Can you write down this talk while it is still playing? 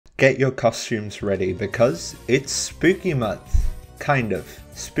get your costumes ready because it's spooky month. Kind of.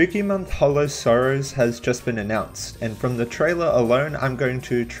 Spooky Month Hollow Sorrows has just been announced, and from the trailer alone I'm going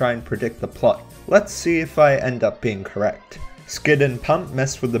to try and predict the plot. Let's see if I end up being correct. Skid and Pump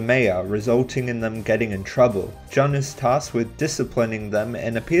mess with the mayor, resulting in them getting in trouble. John is tasked with disciplining them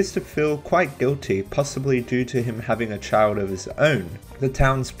and appears to feel quite guilty, possibly due to him having a child of his own. The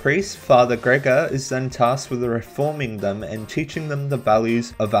town's priest, Father Gregor, is then tasked with reforming them and teaching them the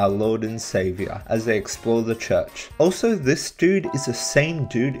values of our Lord and Saviour as they explore the church. Also, this dude is the same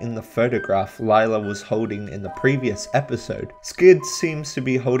dude in the photograph Lila was holding in the previous episode. Skid seems to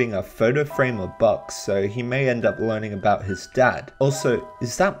be holding a photo frame of Buck, so he may end up learning about his dad. Also,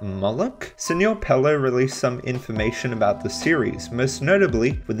 is that Moloch? Senor Pello released some information about the series, most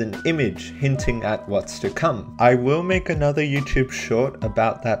notably with an image hinting at what's to come. I will make another YouTube short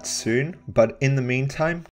about that soon, but in the meantime,